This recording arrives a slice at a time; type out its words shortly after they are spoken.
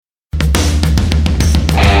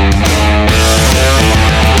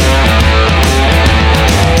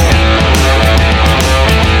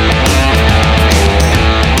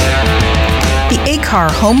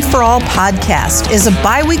Home for All podcast is a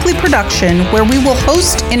bi-weekly production where we will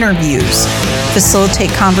host interviews,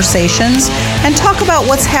 facilitate conversations, and talk about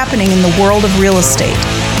what's happening in the world of real estate.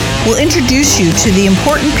 We'll introduce you to the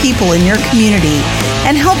important people in your community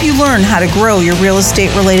and help you learn how to grow your real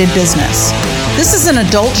estate-related business. This is an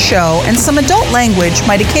adult show, and some adult language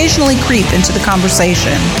might occasionally creep into the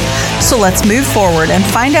conversation. So let's move forward and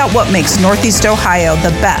find out what makes Northeast Ohio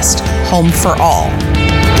the best home for all.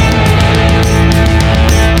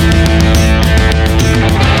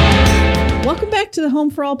 Welcome back to the Home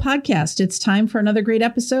for All podcast. It's time for another great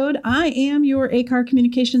episode. I am your ACAR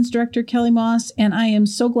Communications Director, Kelly Moss, and I am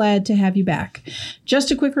so glad to have you back.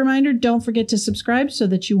 Just a quick reminder, don't forget to subscribe so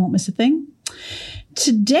that you won't miss a thing.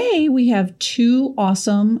 Today, we have two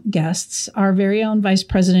awesome guests, our very own Vice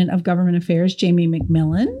President of Government Affairs, Jamie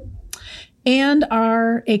McMillen, and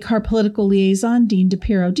our ACAR Political Liaison, Dean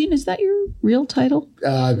DePiero. Dean, is that your real title?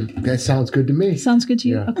 That sounds good to me. Sounds good to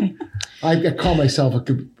you? Yeah. Okay. I call myself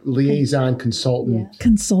a liaison consultant. Yeah.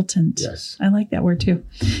 Consultant. Yes. I like that word too.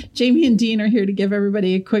 Jamie and Dean are here to give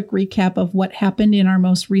everybody a quick recap of what happened in our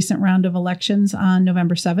most recent round of elections on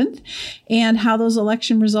November 7th and how those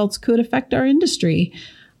election results could affect our industry.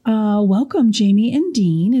 Welcome, Jamie and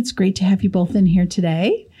Dean. It's great to have you both in here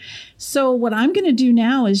today. So what I'm going to do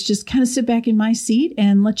now is just kind of sit back in my seat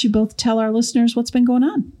and let you both tell our listeners what's been going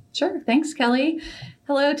on. Sure. Thanks, Kelly.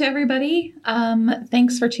 Hello to everybody.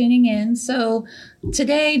 Thanks for tuning in. So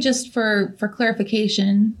today, just for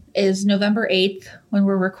clarification, is November 8th when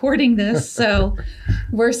we're recording this. So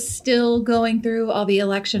we're still going through all the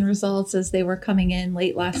election results as they were coming in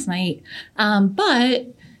late last night. But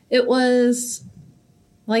it was,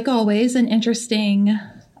 like always, an interesting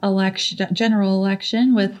general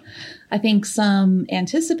election with, I think, some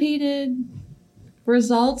anticipated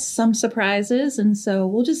results, some surprises. And so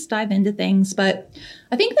we'll just dive into things. But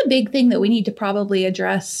I think the big thing that we need to probably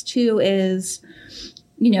address too is,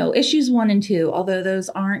 issues 1 and 2, although those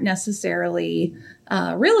aren't necessarily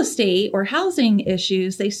real estate or housing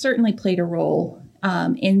issues, they certainly played a role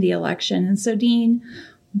in the election. And so, Dean,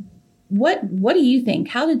 what do you think?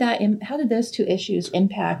 How did those two issues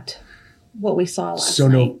impact what we saw last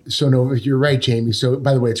night? No, you're right, Jamie. So,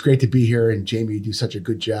 by the way, it's great to be here, and Jamie, you do such a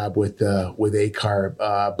good job with ACAR.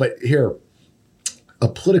 But here, a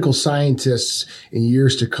political scientist in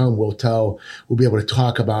years to come will be able to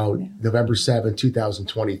talk about November 7,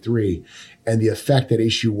 2023, and the effect that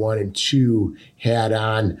issue 1 and 2 had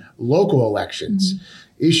on local elections.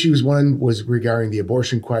 Mm-hmm. Issues 1 was regarding the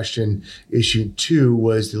abortion question. Issue 2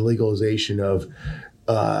 was the legalization of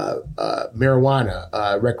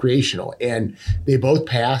marijuana, recreational, and they both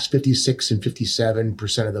passed 56 and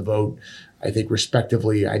 57% of the vote, I think,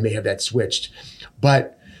 respectively. I may have that switched,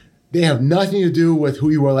 but they have nothing to do with who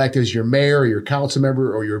you elect as your mayor or your council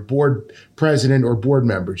member or your board president or board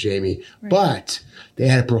member, Jamie. Right. But they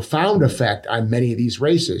had a profound effect on many of these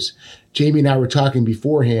races. Jamie and I were talking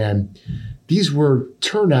beforehand. These were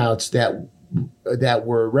turnouts that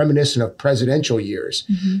were reminiscent of presidential years.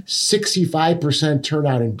 Mm-hmm. 65%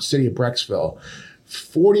 turnout in the city of Brecksville,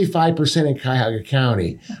 45% in Cuyahoga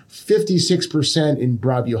County, 56% in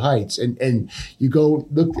Broadview Heights. And you go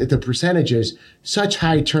look at the percentages, such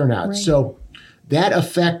high turnout. Right. So that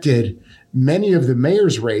affected many of the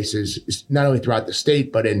mayor's races, not only throughout the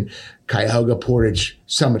state, but in Cuyahoga, Portage,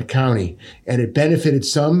 Summit County. And it benefited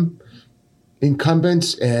some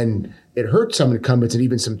incumbents and it hurt some incumbents and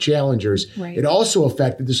even some challengers. Right. It also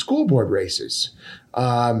affected the school board races.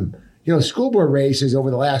 School board races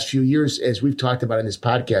over the last few years, as we've talked about in this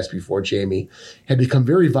podcast before, Jamie, have become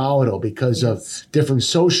very volatile because of different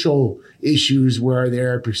social issues where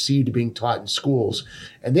they're perceived to being taught in schools.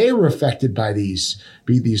 And they were affected by these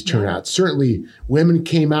turnouts. Yeah. Certainly, women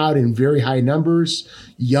came out in very high numbers.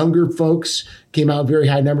 Younger folks came out in very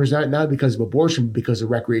high numbers, not because of abortion, but because of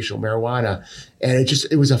recreational marijuana. And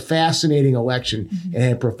it was a fascinating election and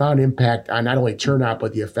had a profound impact on not only turnout,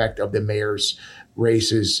 but the effect of the mayor's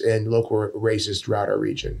races and local races throughout our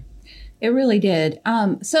region. It really did.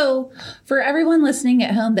 So for everyone listening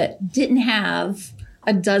at home that didn't have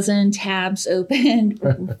a dozen tabs open,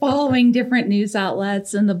 following different news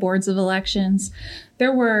outlets and the boards of elections,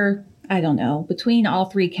 there were, between all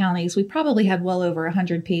 3 counties, we probably had well over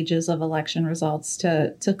 100 pages of election results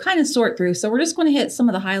to kind of sort through. So we're just going to hit some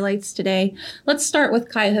of the highlights today. Let's start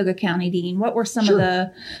with Cuyahoga County, Dean. What were some of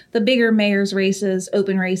the bigger mayor's races,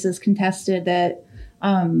 open races contested that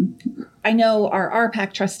I know our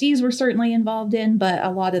RPAC trustees were certainly involved in, but a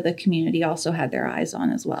lot of the community also had their eyes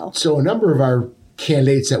on as well? So a number of our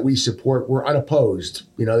candidates that we support were unopposed.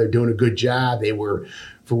 They're doing a good job. They were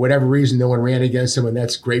for whatever reason, no one ran against him, and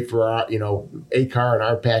that's great for our, ACAR and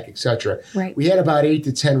our PAC, et cetera. Right. We had about 8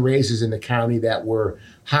 to 10 races in the county that were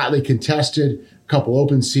hotly contested, a couple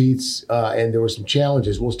open seats, and there were some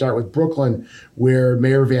challenges. We'll start with Brooklyn, where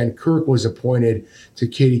Mayor Van Kirk was appointed to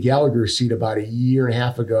Katie Gallagher's seat about a year and a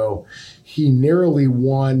half ago. He narrowly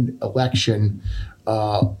won election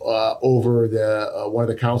over one of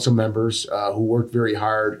the council members who worked very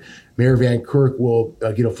hard. Mayor Van Kirk will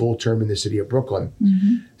get a full term in the city of Brooklyn.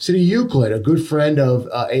 Mm-hmm. City of Euclid, a good friend of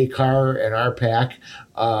ACAR and our PAC,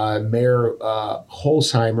 Mayor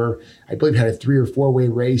Holzheimer, I believe had a 3 or 4 way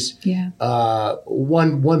race. Yeah.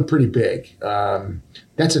 One pretty big.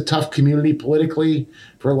 That's a tough community politically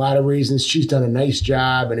for a lot of reasons. She's done a nice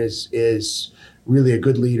job and is really a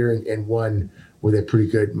good leader and won with a pretty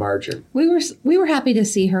good margin. We were happy to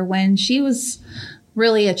see her win. She was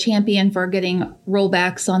really a champion for getting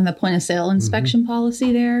rollbacks on the point of sale inspection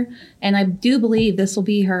policy there. And I do believe this will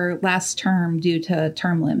be her last term due to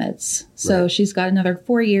term limits. So she's got another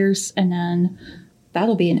 4 years, and then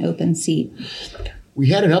that'll be an open seat. We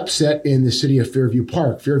had an upset in the city of Fairview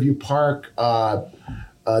Park. Fairview Park,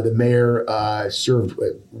 the mayor served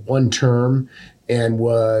 1 term and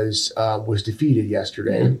was defeated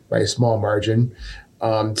yesterday by a small margin.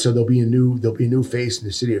 So there'll be a new face in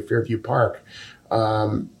the city of Fairview Park.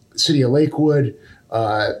 City of Lakewood,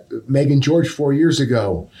 Megan George 4 years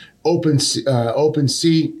ago, open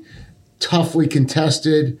seat, toughly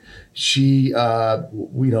contested. She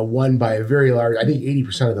won by a very large, I think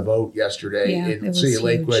 80% of the vote yesterday in City of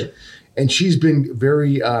Lakewood, and she's been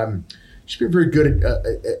very good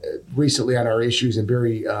recently on our issues and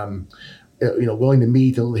very willing to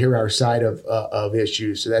meet and hear our side of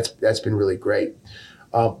issues. So that's been really great.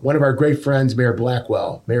 One of our great friends, Mayor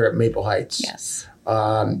Blackwell, mayor at Maple Heights. Yes.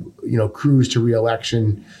 Cruised to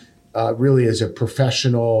re-election, really is a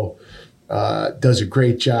professional, does a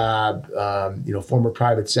great job. Former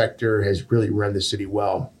private sector, has really run the city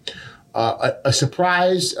well. A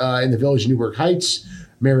surprise in the village of Newburgh Heights,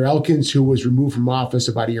 Mayor Elkins, who was removed from office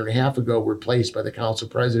about a year and a half ago, replaced by the council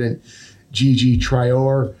president, Gigi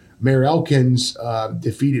Trior. Mayor Elkins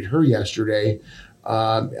defeated her yesterday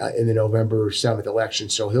in the November 7th election.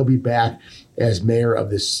 So he'll be back as mayor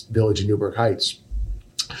of this village of Newburgh Heights.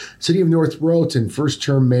 City of North Royalton,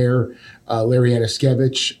 first-term mayor Larry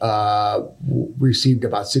Anaskevich received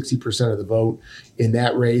about 60% of the vote in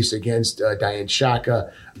that race against Diane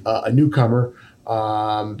Shaka, a newcomer.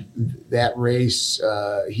 That race,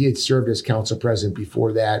 he had served as council president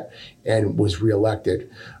before that and was reelected.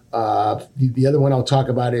 The other one I'll talk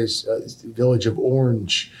about is the village of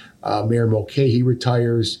Orange. Mayor Mulcahy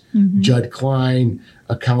retires. Mm-hmm. Judd Klein,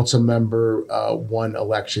 a council member, won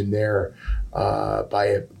election there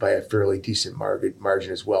by a fairly decent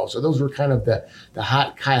margin as well. So those were kind of the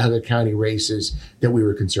hot Cuyahoga County races that we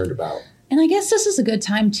were concerned about. And I guess this is a good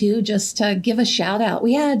time, too, just to give a shout out.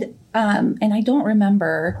 We had, and I don't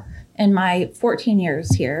remember in my 14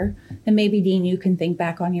 years here, and maybe, Dean, you can think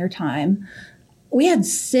back on your time, we had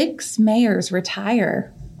 6 mayors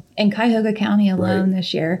retire in Cuyahoga County alone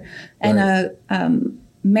this year, and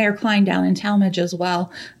Mayor Klein down in Talmadge as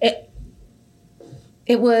well.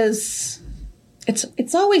 It's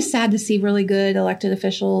always sad to see really good elected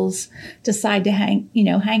officials decide to hang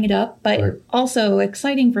it up, but also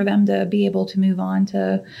exciting for them to be able to move on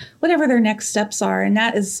to whatever their next steps are. And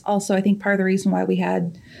that is also, I think, part of the reason why we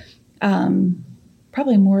had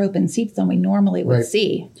probably more open seats than we normally would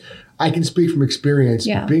see. I can speak from experience.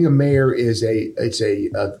 Yeah. Being a mayor is a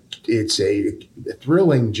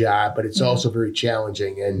thrilling job, but it's also very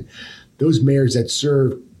challenging. And those mayors that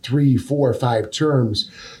serve 3, 4, 5 terms,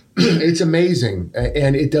 it's amazing,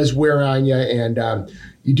 and it does wear on you. And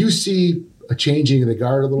you do see a changing of the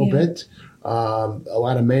guard a little bit. A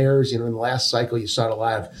lot of mayors, in the last cycle, you saw a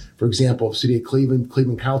lot of, for example, City of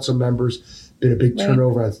Cleveland council members. Been a big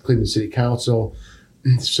turnover on Cleveland City Council.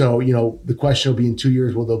 So, the question will be in 2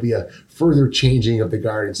 years, will there be a further changing of the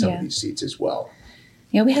guard in some of these seats as well?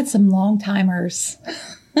 We had some long-timers,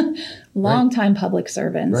 long-time public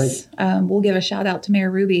servants. We'll give a shout out to Mayor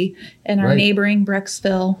Ruby in our neighboring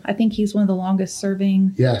Brecksville. I think he's one of the longest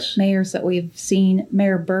serving mayors that we've seen.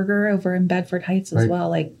 Mayor Berger over in Bedford Heights as well.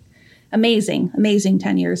 Like amazing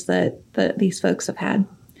tenures that these folks have had.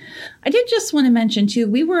 I did just want to mention, too,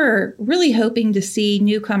 we were really hoping to see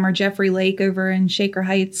newcomer Jeffrey Lake over in Shaker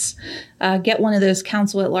Heights get one of those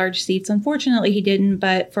council-at-large seats. Unfortunately, he didn't,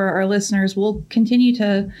 but for our listeners, we'll continue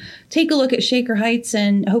to take a look at Shaker Heights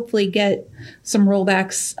and hopefully get some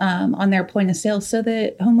rollbacks on their point of sale so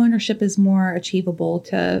that homeownership is more achievable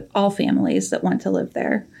to all families that want to live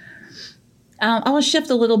there. I will shift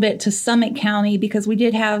a little bit to Summit County because we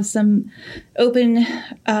did have some open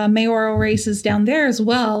mayoral races down there as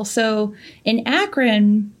well. So in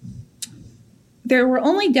Akron, there were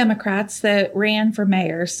only Democrats that ran for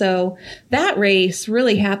mayor. So that race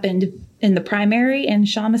really happened in the primary, and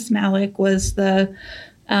Shamus Malik was the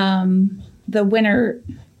winner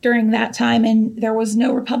during that time. And there was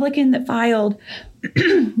no Republican that filed,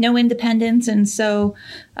 no independents. And so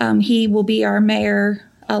he will be our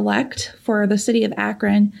mayor-elect for the city of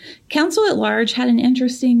Akron. Council at large had an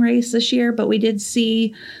interesting race this year, but we did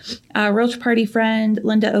see Realtor Party friend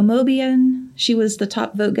Linda Omobian. She was the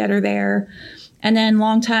top vote getter there. And then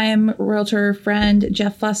longtime Realtor friend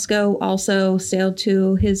Jeff Fusco also sailed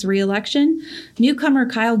to his reelection. Newcomer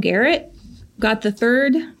Kyle Garrett got the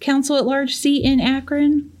third council at large seat in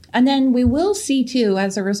Akron. And then we will see, too,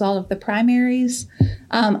 as a result of the primaries,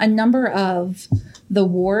 a number of the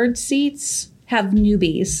ward seats have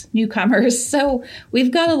newcomers. So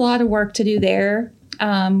we've got a lot of work to do there.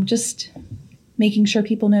 Just making sure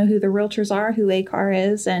people know who the realtors are, who ACAR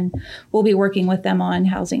is, and we'll be working with them on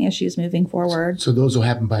housing issues moving forward. So those will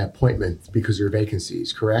happen by appointment because there are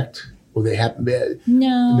vacancies, correct? Will they happen?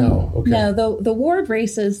 No. Okay. No, the ward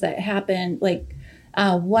races that happen, like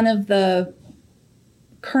one of the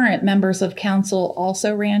current members of council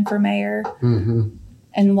also ran for mayor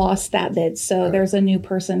and lost that bid. So there's a new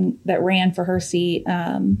person that ran for her seat.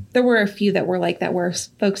 There were a few that were like that where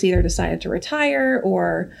folks either decided to retire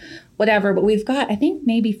or whatever, but we've got, I think,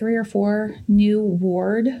 maybe 3 or 4 new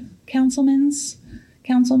ward councilmen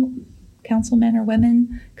or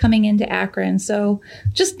women coming into Akron. So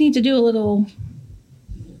just need to do a little,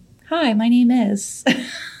 hi, my name is,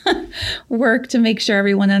 work to make sure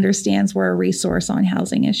everyone understands we're a resource on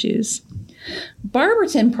housing issues.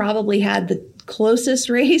 Barberton probably had the closest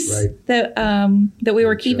race that we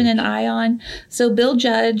were keeping an eye on. So Bill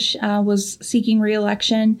Judge was seeking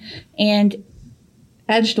re-election and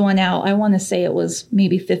edged one out. I want to say it was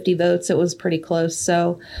maybe 50 votes. It was pretty close.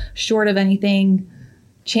 So short of anything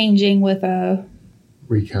changing with a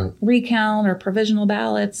recount or provisional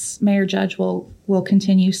ballots, Mayor Judge will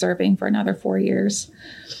continue serving for another 4 years.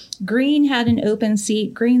 Greene had an open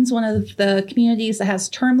seat. Greene's one of the communities that has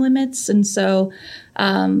term limits. And so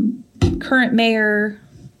current Mayor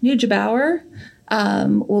Neugebauer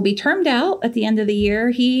will be termed out at the end of the year.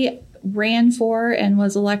 He ran for and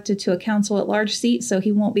was elected to a council at large seat, so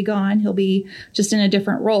he won't be gone. He'll be just in a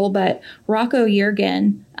different role. But Rocco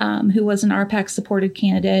Yergin, who was an RPAC supported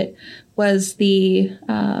candidate, was the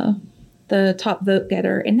top vote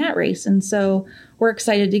getter in that race. And so we're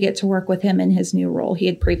excited to get to work with him in his new role. He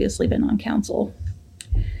had previously been on council.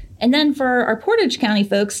 And then for our Portage County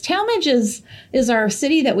folks, Talmadge is our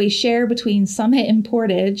city that we share between Summit and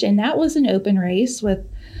Portage, and that was an open race with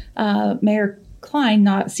Mayor Klein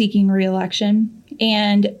not seeking re-election.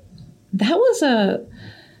 And that was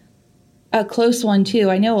a close one, too.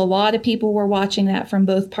 I know a lot of people were watching that from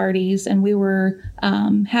both parties, and we were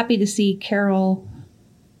happy to see Carol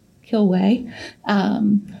Kilway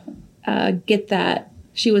get that.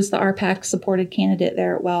 She was the RPAC supported candidate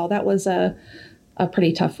there. Well, that was a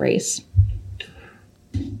pretty tough race.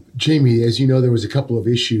 Jamie, as you know, there was a couple of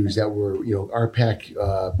issues that were, RPAC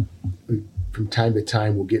from time to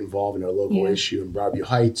time will get involved in a local issue in Broadview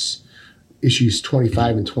Heights. Issues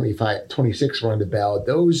 25 and 26 were on the ballot.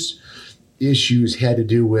 Those issues had to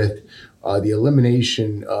do with the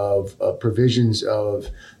elimination of provisions of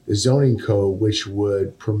the zoning code, which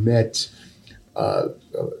would permit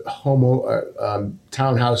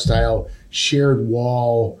townhouse style shared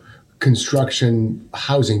wall construction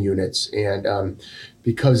housing units. And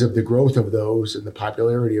because of the growth of those and the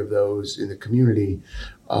popularity of those in the community,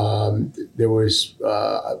 there was,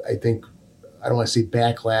 I think, I don't want to say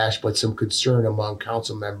backlash, but some concern among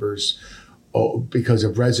council members because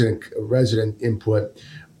of resident input.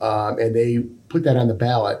 And they put that on the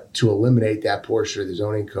ballot to eliminate that portion of the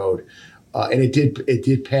zoning code. And it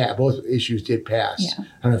did pass. Both issues did pass. Yeah.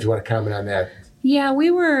 I don't know if you want to comment on that. Yeah, we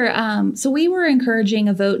were encouraging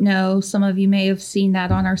a vote no. Some of you may have seen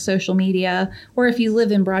that on our social media, or if you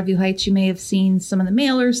live in Broadview Heights, you may have seen some of the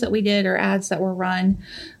mailers that we did or ads that were run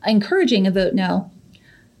encouraging a vote no.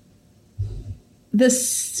 The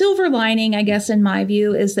silver lining, I guess, in my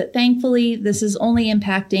view, is that thankfully this is only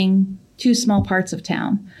impacting 2 small parts of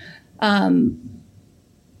town. And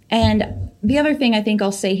the other thing I think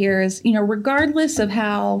I'll say here is, regardless of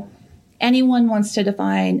how anyone wants to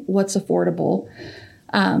define what's affordable,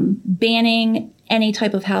 banning any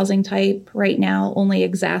type of housing type right now only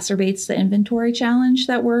exacerbates the inventory challenge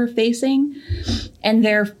that we're facing. And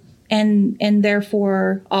and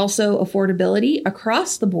therefore also affordability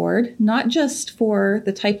across the board, not just for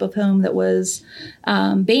the type of home that was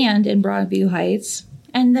banned in Broadview Heights.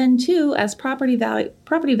 And then two, as property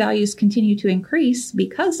values continue to increase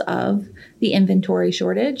because of the inventory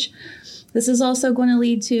shortage, this is also going to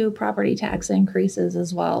lead to property tax increases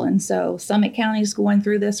as well. And so Summit County is going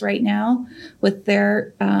through this right now with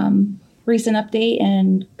their recent update,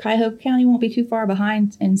 and Cuyahoga County won't be too far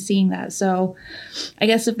behind in seeing that. So I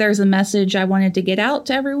guess if there's a message I wanted to get out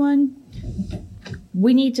to everyone,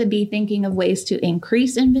 we need to be thinking of ways to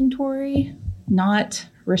increase inventory, not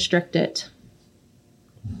restrict it.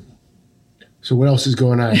 So what else is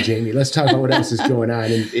going on, Jamie? Let's talk about what else is going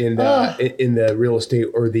on in the real estate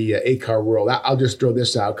or the ACAR world. I'll just throw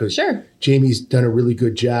this out because Sure. Jamie's done a really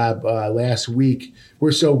good job last week.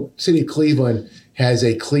 City of Cleveland has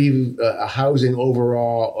a housing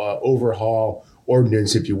overhaul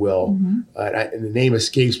ordinance, if you will. And the name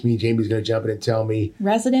escapes me. Jamie's going to jump in and tell me.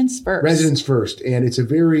 Residents first. Residents first. And it's a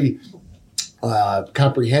very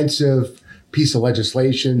comprehensive piece of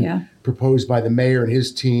legislation proposed by the mayor and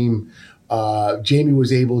his team. Jamie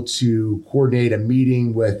was able to coordinate a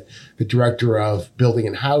meeting with the director of building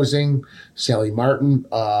and housing, Sally Martin,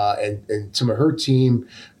 and some of her team.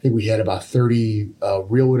 I think we had about 30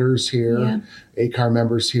 realtors here, ACAR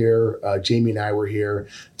members here. Jamie and I were here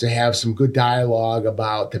to have some good dialogue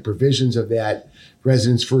about the provisions of that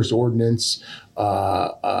Residents First ordinance,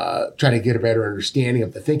 try to get a better understanding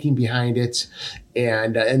of the thinking behind it.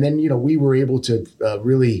 And then, we were able to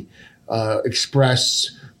really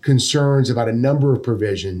express concerns about a number of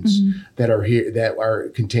provisions that are here, that are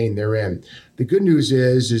contained therein. The good news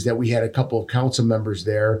is that we had a couple of council members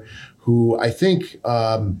there who I think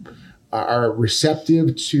are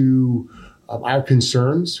receptive to our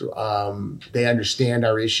concerns. They understand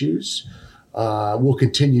our issues. We'll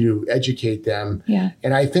continue to educate them.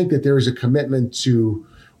 And I think that there is a commitment to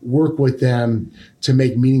work with them to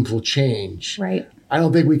make meaningful change. Right. I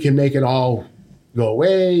don't think we can make it all go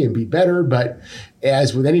away and be better, but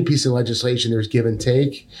as with any piece of legislation, there's give and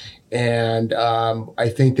take. And I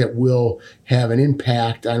think that we'll have an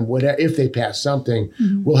impact on whatever, if they pass something,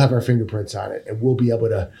 we'll have our fingerprints on it, and we'll be able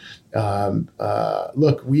to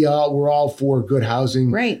look. We're all for good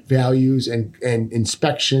housing values and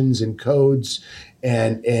inspections and codes,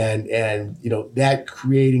 and that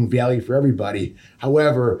creating value for everybody.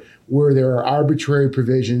 However, where there are arbitrary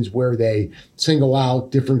provisions where they single out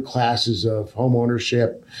different classes of home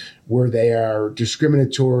ownership, where they are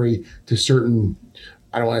discriminatory to certain,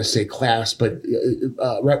 I don't want to say class, but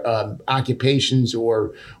occupations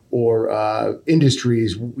or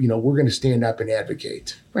industries, we're going to stand up and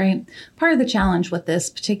advocate. Right. Part of the challenge with this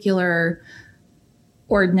particular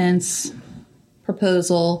ordinance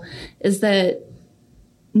proposal is that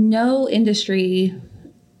no industry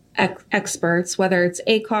experts, whether it's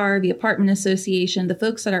ACAR, the apartment association, the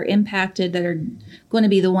folks that are impacted, that are going to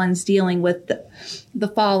be the ones dealing with the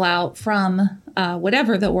fallout from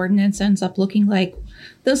whatever the ordinance ends up looking like,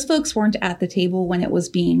 those folks weren't at the table when it was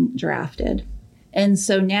being drafted. And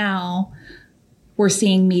so now we're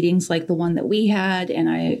seeing meetings like the one that we had, and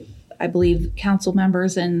I believe council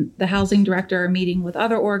members and the housing director are meeting with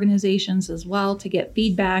other organizations as well to get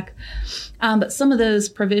feedback. But some of those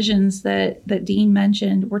provisions that Dean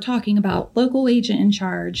mentioned, we're talking about local agent in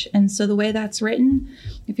charge. And so the way that's written,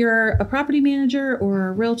 if you're a property manager or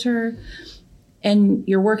a realtor and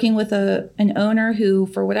you're working with an owner who,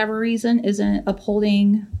 for whatever reason, isn't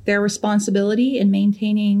upholding their responsibility in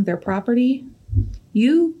maintaining their property,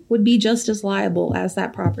 you would be just as liable as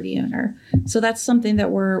that property owner. So that's something that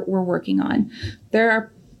we're working on. There are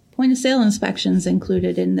point of sale inspections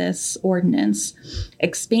included in this ordinance,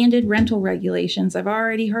 expanded rental regulations. I've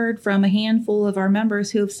already heard from a handful of our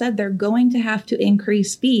members who have said they're going to have to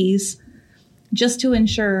increase fees just to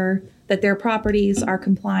ensure that their properties are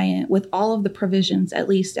compliant with all of the provisions, at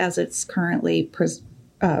least as it's currently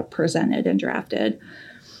presented and drafted.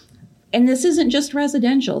 And this isn't just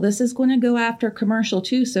residential. This is going to go after commercial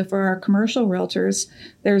too. So for our commercial realtors,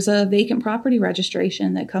 there's a vacant property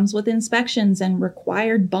registration that comes with inspections and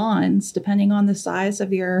required bonds, depending on the size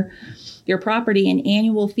of your property, and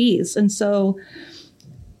annual fees. And so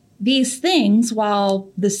these things, while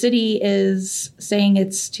the city is saying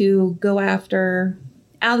it's to go after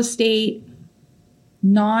out-of-state,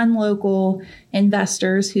 non-local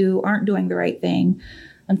investors who aren't doing the right thing,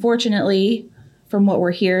 unfortunately, from what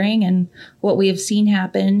we're hearing and what we have seen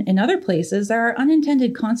happen in other places, there are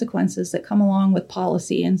unintended consequences that come along with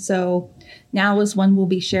policy. And so now is when we'll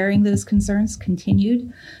be sharing those concerns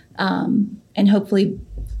continued, and hopefully,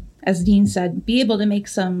 as Dean said, be able to make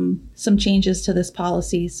some changes to this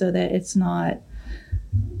policy so that it's not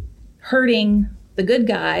hurting the good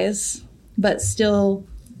guys, but still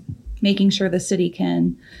making sure the city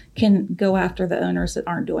can go after the owners that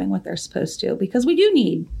aren't doing what they're supposed to, because we do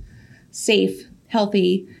need safe,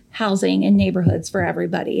 healthy housing in neighborhoods for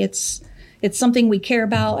everybody. It's something we care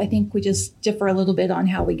about. I think we just differ a little bit on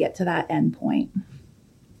how we get to that end point.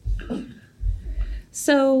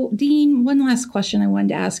 So, Dean, one last question I wanted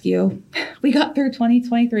to ask you. We got through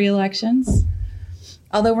 2023 elections,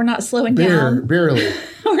 although we're not slowing down. Barely.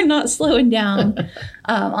 We're not slowing down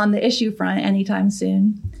on the issue front anytime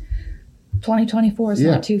soon. 2024 is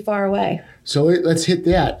not too far away. So let's hit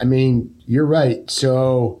that. I mean, you're right.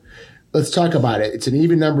 So let's talk about it. It's an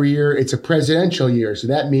even number year. It's a presidential year. So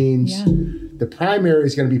that means the primary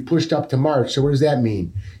is going to be pushed up to March. So what does that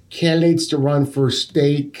mean? Candidates to run for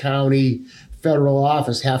state, county, federal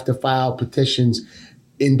office have to file petitions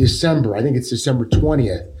in December. I think it's December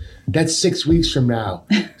 20th. That's 6 weeks from now.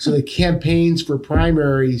 So the campaigns for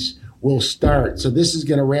primaries will start. So this is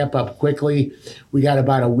going to ramp up quickly. We got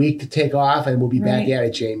about a week to take off, and we'll be back at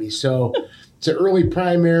it, Jamie. So it's an early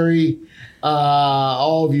primary.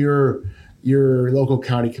 All of your local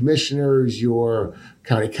county commissioners, your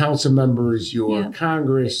county council members, your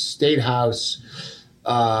Congress, State House,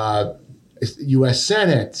 U.S.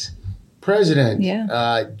 Senate, President,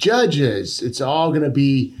 judges. It's all going to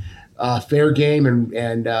be fair game,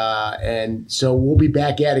 and so we'll be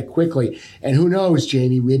back at it quickly. And who knows,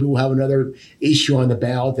 Jamie? Maybe we'll have another issue on the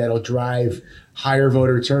ballot that'll drive higher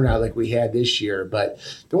voter turnout like we had this year. But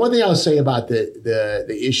the one thing I'll say about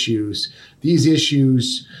the issues, these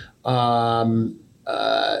issues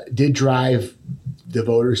did drive the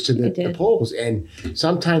voters to the polls. And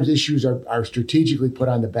sometimes issues are strategically put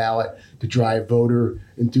on the ballot to drive voter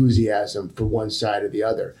enthusiasm for one side or the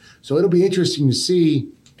other. So it'll be interesting to see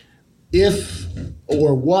if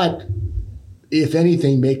or what, if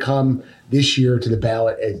anything, may come this year to the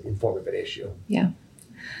ballot in form of an issue. Yeah.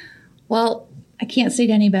 Well, I can't say it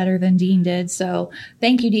any better than Dean did. So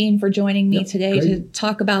thank you, Dean, for joining me today to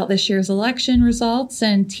talk about this year's election results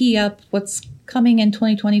and tee up what's coming in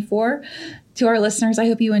 2024. To our listeners, I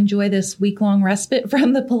hope you enjoy this week-long respite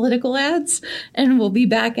from the political ads, and we'll be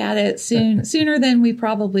back at it sooner than we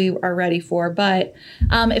probably are ready for. But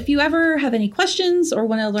if you ever have any questions or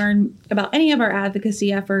want to learn about any of our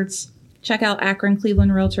advocacy efforts, check out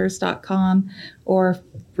AkronClevelandRealtors.com or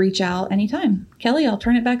reach out anytime. Kelly, I'll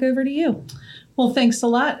turn it back over to you. Well, thanks a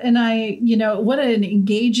lot. And what an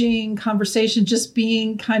engaging conversation. Just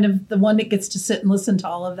being kind of the one that gets to sit and listen to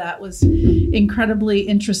all of that was incredibly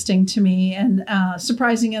interesting to me and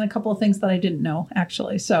surprising in a couple of things that I didn't know,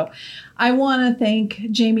 actually. So I want to thank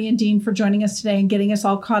Jamie and Dean for joining us today and getting us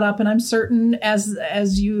all caught up. And I'm certain,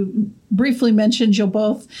 as you briefly mentioned, you'll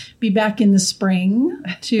both be back in the spring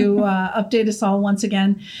to update us all once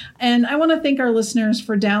again. And I want to thank our listeners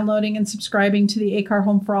for downloading and subscribing to the ACAR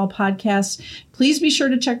Home for All podcast. Please be sure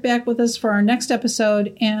to check back with us for our next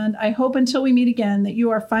episode. And I hope until we meet again that you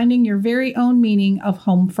are finding your very own meaning of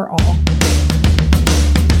home for all.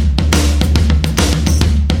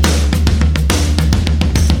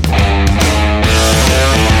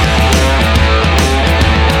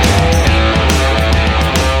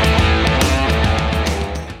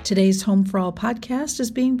 Today's Home for All podcast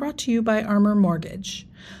is being brought to you by Armor Mortgage.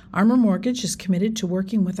 Armor Mortgage is committed to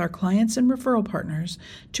working with our clients and referral partners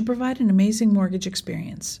to provide an amazing mortgage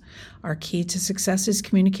experience. Our key to success is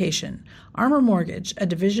communication. Armor Mortgage, a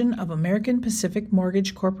division of American Pacific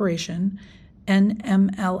Mortgage Corporation,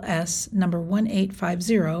 NMLS number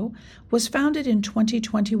 1850, was founded in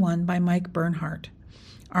 2021 by Mike Bernhardt.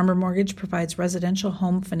 Armor Mortgage provides residential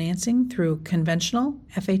home financing through conventional,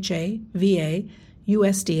 FHA, VA,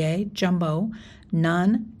 USDA, jumbo,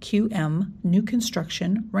 non-QM, new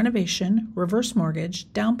construction, renovation, reverse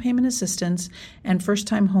mortgage, down payment assistance, and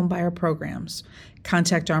first-time homebuyer programs.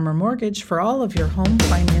 Contact Armor Mortgage for all of your home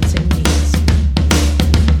financing needs.